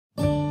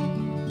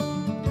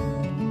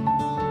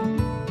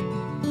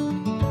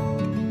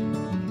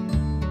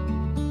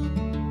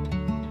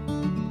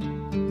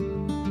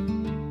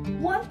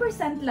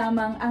1%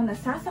 lamang ang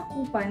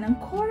nasasakupan ng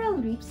coral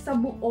reefs sa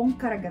buong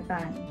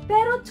karagatan.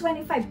 Pero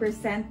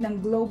 25% ng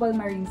global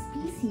marine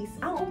species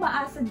ang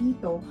umaasa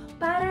dito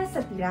para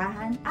sa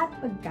tirahan at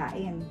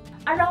pagkain.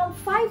 Around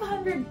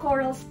 500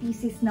 coral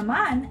species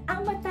naman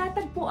ang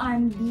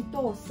matatagpuan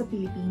dito sa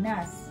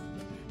Pilipinas.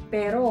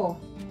 Pero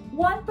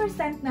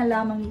 1% na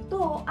lamang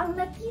nito ang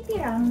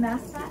natitirang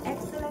nasa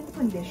excellent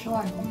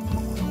condition.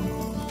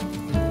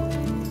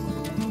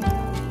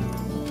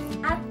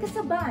 At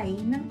kasabay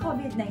ng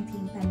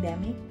COVID-19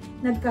 pandemic,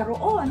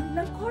 nagkaroon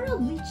ng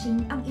coral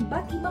bleaching ang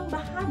iba't ibang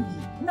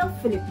bahagi ng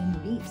Philippine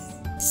reefs.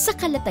 Sa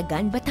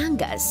Calatagan,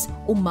 Batangas,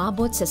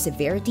 umabot sa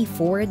Severity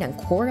 4 ng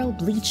coral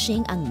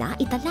bleaching ang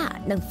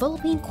naitala ng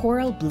Philippine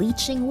Coral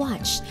Bleaching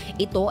Watch.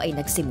 Ito ay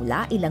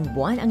nagsimula ilang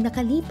buwan ang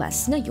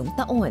nakalipas ngayong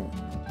taon.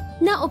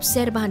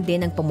 Naobserbahan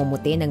din ang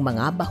pamumuti ng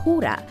mga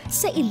bahura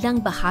sa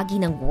ilang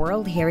bahagi ng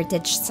World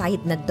Heritage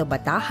Site na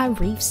Dobataha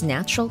Reefs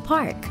Natural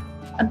Park.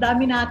 Ang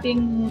dami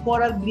nating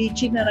coral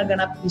bleaching na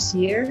naganap this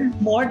year,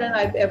 more than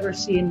I've ever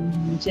seen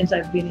since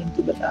I've been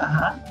into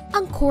Bataha.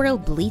 Ang coral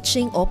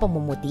bleaching o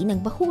pamumuti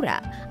ng bahura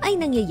ay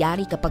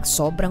nangyayari kapag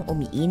sobrang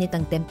umiinit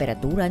ang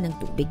temperatura ng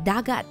tubig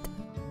dagat.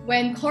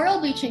 When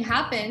coral bleaching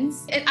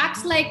happens, it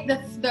acts like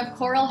the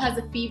coral has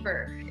a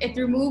fever. It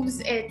removes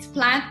its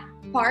plant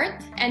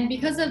part, and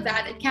because of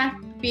that, it can't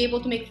be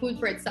able to make food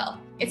for itself.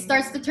 It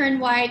starts to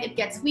turn white, it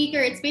gets weaker.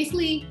 It's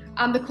basically,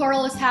 the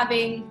coral is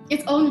having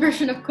its own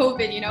version of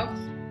COVID, you know?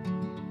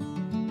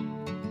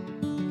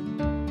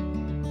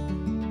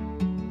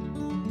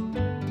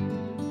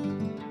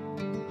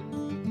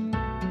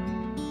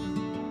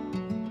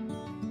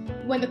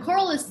 When the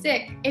coral is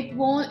sick, it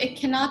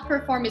cannot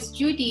perform its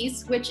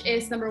duties, which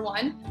is number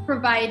one,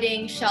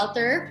 providing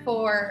shelter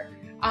for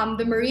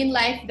the marine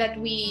life that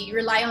we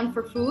rely on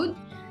for food.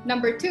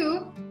 Number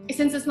two,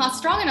 since it's not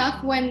strong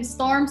enough, when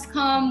storms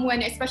come,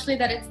 especially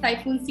that it's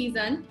typhoon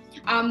season,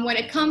 when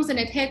it comes and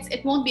it hits,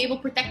 it won't be able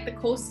to protect the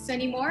coasts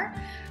anymore.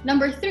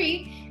 Number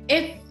three,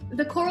 if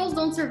the corals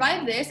don't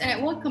survive this and it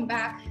won't come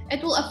back, it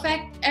will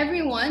affect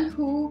everyone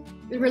who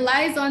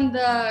relies on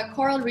the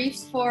coral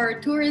reefs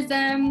for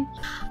tourism.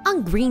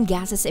 Ang green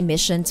gases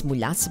emissions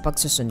mula sa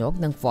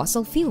pagsusunog ng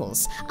fossil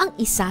fuels ang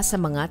isa sa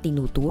mga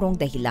tinuturong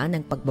dahilan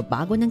ng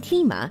pagbabago ng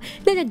klima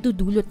na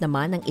nagdudulot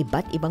naman ng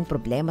iba't ibang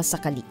problema sa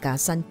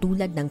kalikasan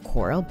tulad ng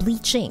coral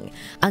bleaching.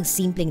 Ang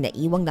simpleng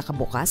naiwang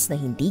nakabukas na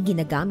hindi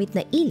ginagamit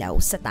na ilaw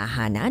sa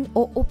tahanan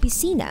o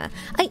opisina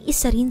ay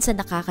isa rin sa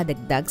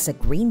nakakadagdag sa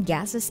green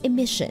gases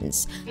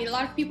emissions. A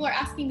lot of people are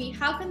asking me,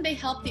 how can they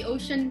help the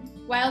ocean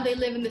while they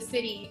live in the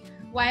city,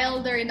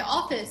 while they're in the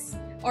office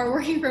or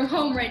working from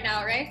home right now,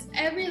 right?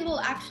 Every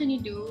little action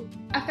you do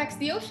affects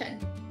the ocean,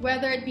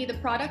 whether it be the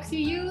products you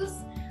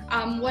use,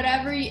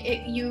 whatever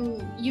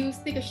you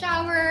use, take a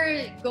shower,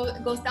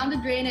 goes down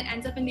the drain and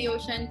ends up in the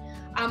ocean.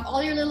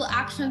 All your little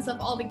actions of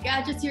all the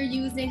gadgets you're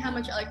using, how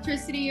much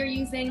electricity you're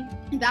using,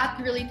 that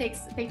really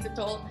takes a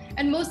toll.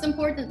 And most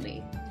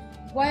importantly,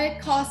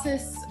 what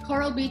causes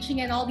coral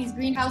bleaching and all these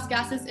greenhouse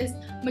gases is,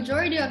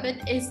 majority of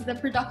it is the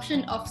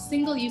production of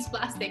single-use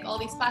plastic. All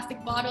these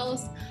plastic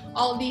bottles,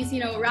 all these,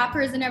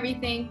 wrappers and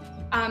everything.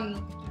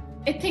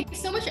 It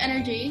takes so much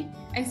energy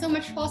and so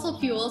much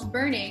fossil fuels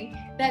burning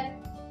that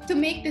to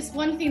make this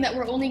one thing that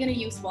we're only going to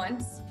use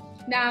once.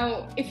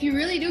 Now, if you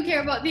really do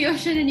care about the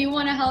ocean and you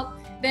want to help,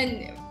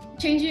 then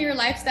changing your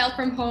lifestyle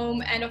from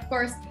home, and of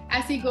course,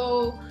 as you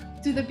go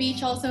to the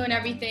beach also and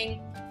everything,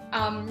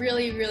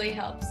 really, really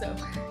helps. So.